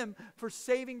to Him for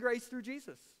saving grace through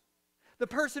Jesus. The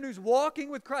person who's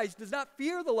walking with Christ does not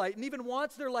fear the light and even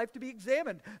wants their life to be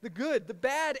examined, the good, the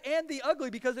bad, and the ugly,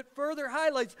 because it further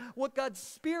highlights what God's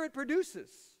Spirit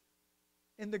produces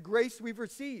in the grace we've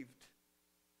received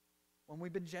when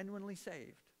we've been genuinely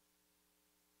saved.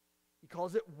 He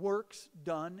calls it works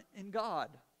done in God.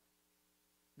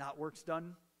 Not works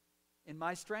done in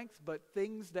my strength, but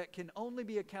things that can only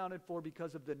be accounted for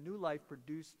because of the new life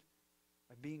produced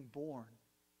by being born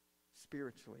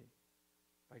spiritually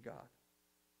by God.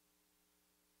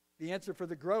 The answer for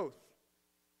the growth,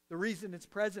 the reason it's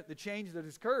present, the change that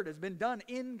has occurred has been done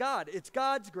in God. It's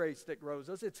God's grace that grows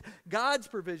us. It's God's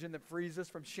provision that frees us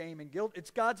from shame and guilt.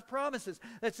 It's God's promises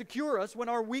that secure us when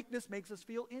our weakness makes us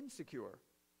feel insecure.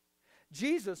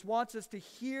 Jesus wants us to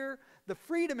hear the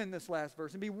freedom in this last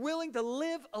verse and be willing to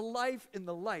live a life in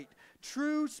the light.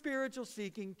 True spiritual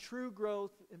seeking, true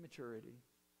growth and maturity.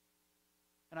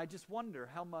 And I just wonder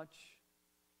how much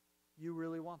you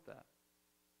really want that.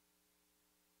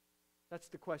 That's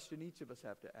the question each of us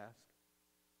have to ask.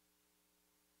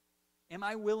 Am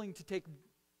I willing to take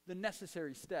the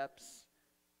necessary steps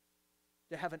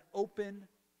to have an open,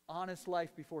 honest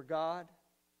life before God,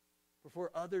 before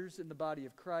others in the body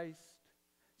of Christ,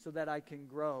 so that I can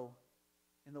grow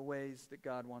in the ways that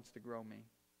God wants to grow me?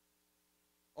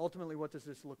 Ultimately, what does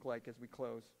this look like as we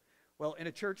close? Well, in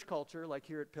a church culture like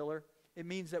here at Pillar, it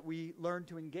means that we learn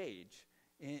to engage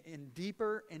in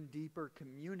deeper and deeper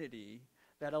community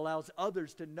that allows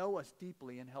others to know us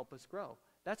deeply and help us grow.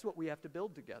 That's what we have to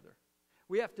build together.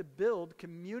 We have to build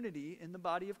community in the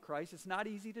body of Christ. It's not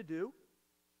easy to do.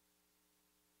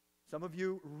 Some of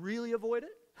you really avoid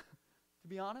it, to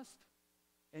be honest,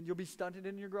 and you'll be stunted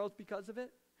in your growth because of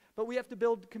it. But we have to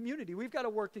build community. We've got to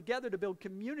work together to build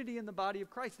community in the body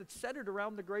of Christ that's centered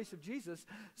around the grace of Jesus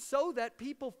so that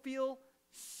people feel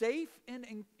safe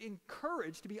and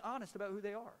encouraged to be honest about who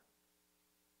they are.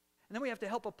 And then we have to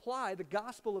help apply the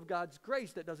gospel of God's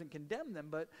grace that doesn't condemn them,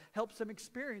 but helps them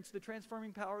experience the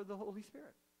transforming power of the Holy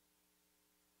Spirit.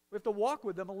 We have to walk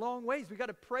with them a long ways. We've got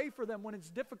to pray for them when it's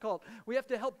difficult. We have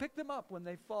to help pick them up when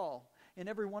they fall. And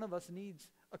every one of us needs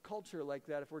a culture like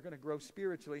that if we're going to grow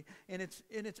spiritually. And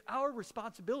it's our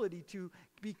responsibility to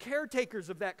be caretakers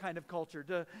of that kind of culture,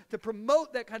 to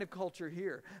promote that kind of culture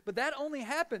here. But that only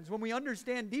happens when we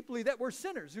understand deeply that we're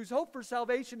sinners, whose hope for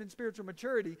salvation and spiritual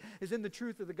maturity is in the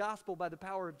truth of the gospel by the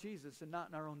power of Jesus and not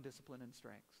in our own discipline and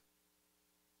strength.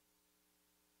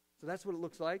 So that's what it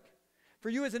looks like. For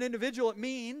you as an individual, it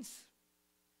means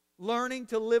learning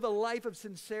to live a life of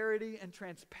sincerity and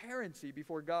transparency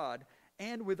before God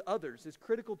and with others is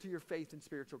critical to your faith and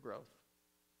spiritual growth.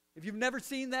 If you've never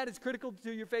seen that as critical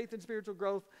to your faith and spiritual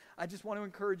growth, I just want to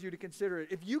encourage you to consider it.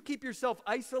 If you keep yourself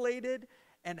isolated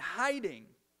and hiding,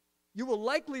 you will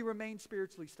likely remain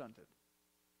spiritually stunted.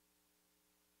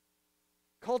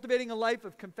 Cultivating a life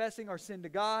of confessing our sin to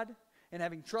God and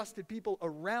having trusted people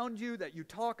around you that you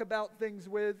talk about things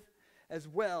with as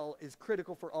well is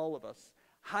critical for all of us.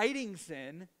 Hiding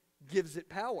sin gives it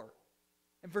power.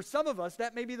 And for some of us,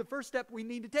 that may be the first step we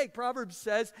need to take. Proverbs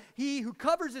says, "He who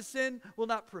covers his sin will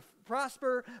not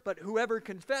prosper, but whoever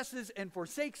confesses and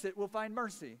forsakes it will find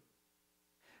mercy."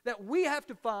 That we have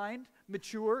to find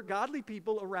mature, godly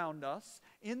people around us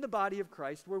in the body of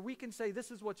Christ where we can say,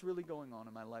 this is what's really going on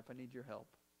in my life. I need your help.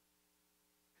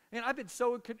 And I've been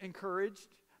so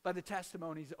encouraged by the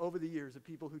testimonies over the years of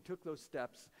people who took those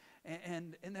steps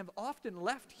and have often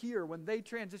left here when they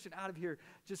transition out of here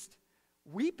just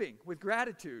weeping with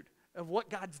gratitude of what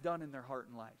God's done in their heart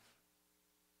and life.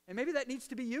 And maybe that needs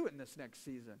to be you in this next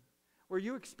season, where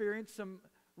you experience some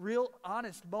real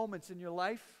honest moments in your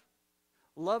life,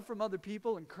 love from other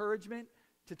people, encouragement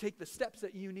to take the steps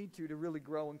that you need to really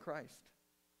grow in Christ.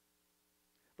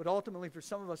 But ultimately, for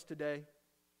some of us today,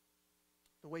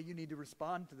 the way you need to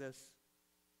respond to this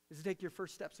is to take your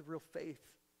first steps of real faith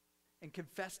and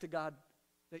confess to God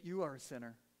that you are a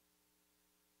sinner.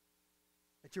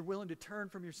 That you're willing to turn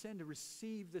from your sin to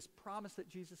receive this promise that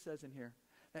Jesus says in here,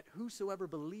 that whosoever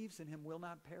believes in him will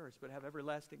not perish but have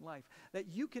everlasting life. That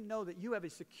you can know that you have a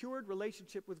secured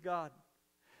relationship with God,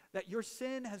 that your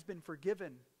sin has been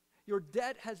forgiven, your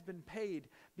debt has been paid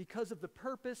because of the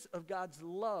purpose of God's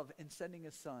love in sending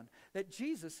his Son. That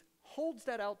Jesus holds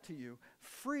that out to you,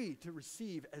 free to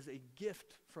receive as a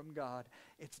gift from God.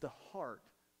 It's the heart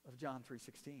of John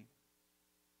 3:16.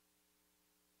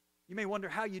 You may wonder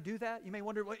how you do that. You may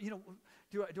wonder,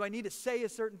 do I need to say a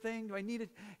certain thing? Do I need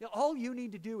to? All you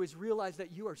need to do is realize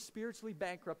that you are spiritually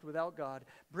bankrupt without God.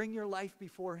 Bring your life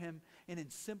before him and in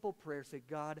simple prayer say,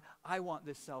 God, I want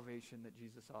this salvation that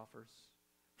Jesus offers.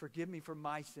 Forgive me for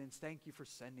my sins. Thank you for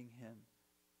sending him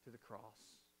to the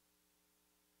cross.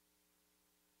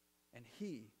 And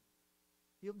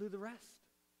he'll do the rest.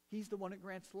 He's the one that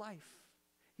grants life.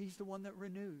 He's the one that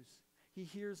renews. He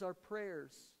hears our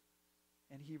prayers.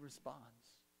 And he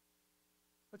responds.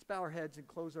 Let's bow our heads and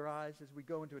close our eyes as we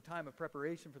go into a time of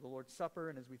preparation for the Lord's Supper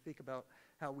and as we think about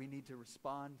how we need to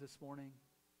respond this morning.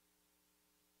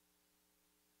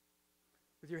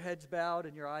 With your heads bowed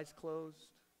and your eyes closed,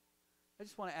 I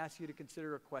just want to ask you to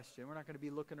consider a question. We're not going to be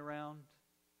looking around.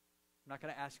 I'm not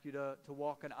going to ask you to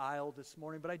walk an aisle this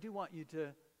morning, but I do want you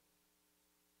to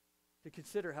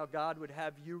consider how God would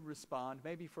have you respond.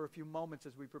 Maybe for a few moments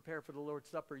as we prepare for the Lord's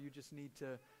Supper, you just need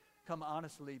to come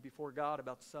honestly before God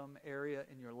about some area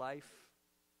in your life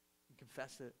and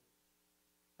confess it.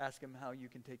 Ask Him how you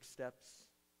can take steps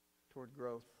toward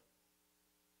growth.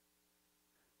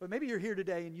 But maybe you're here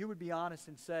today and you would be honest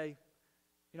and say,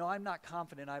 I'm not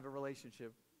confident I have a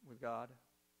relationship with God.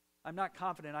 I'm not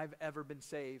confident I've ever been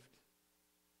saved.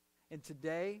 And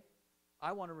today,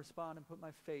 I want to respond and put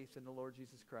my faith in the Lord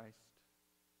Jesus Christ.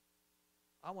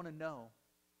 I want to know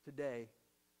today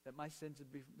that my sins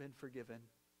have been forgiven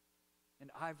and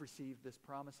I've received this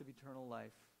promise of eternal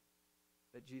life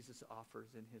that Jesus offers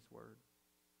in His Word.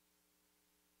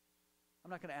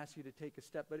 I'm not going to ask you to take a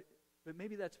step, but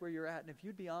maybe that's where you're at. And if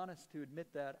you'd be honest to admit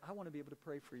that, I want to be able to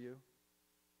pray for you,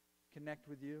 connect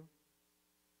with you.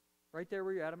 Right there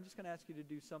where you're at, I'm just going to ask you to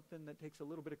do something that takes a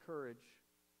little bit of courage.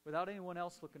 Without anyone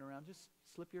else looking around, just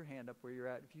slip your hand up where you're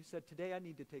at. If you said, today I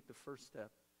need to take the first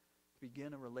step to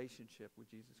begin a relationship with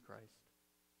Jesus Christ.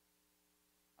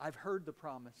 I've heard the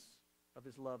promise of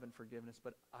His love and forgiveness,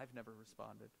 but I've never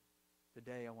responded.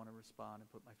 Today I want to respond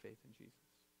and put my faith in Jesus.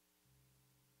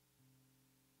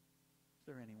 Is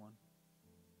there anyone?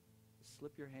 Just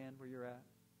slip your hand where you're at.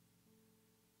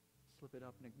 Slip it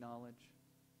up and acknowledge.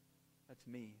 That's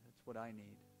me. That's what I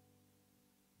need.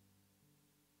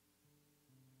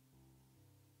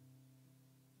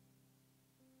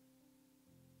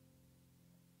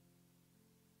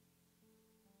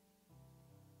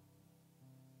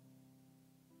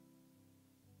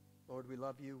 Lord, we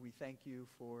love you. We thank you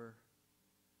for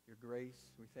your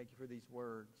grace. We thank you for these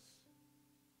words.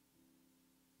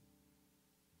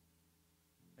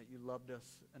 That you loved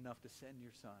us enough to send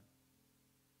your Son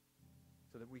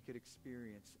so that we could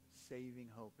experience saving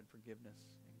hope and forgiveness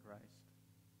in Christ.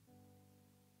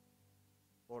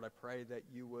 Lord, I pray that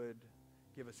you would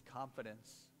give us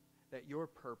confidence that your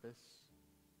purpose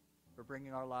for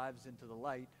bringing our lives into the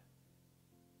light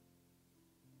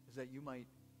is that you might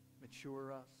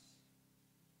mature us,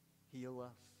 heal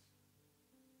us,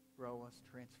 grow us,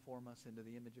 transform us into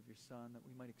the image of your Son, that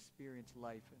we might experience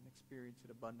life and experience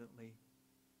it abundantly.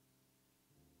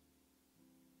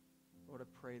 Lord, I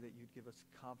pray that you'd give us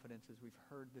confidence as we've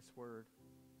heard this word,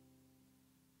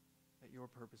 that your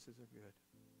purposes are good,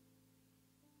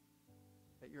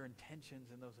 that your intentions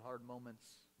in those hard moments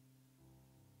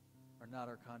are not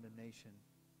our condemnation,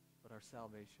 but our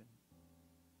salvation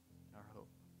and our hope.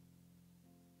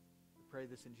 We pray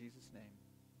this in Jesus' name.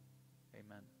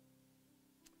 Amen.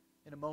 In a moment,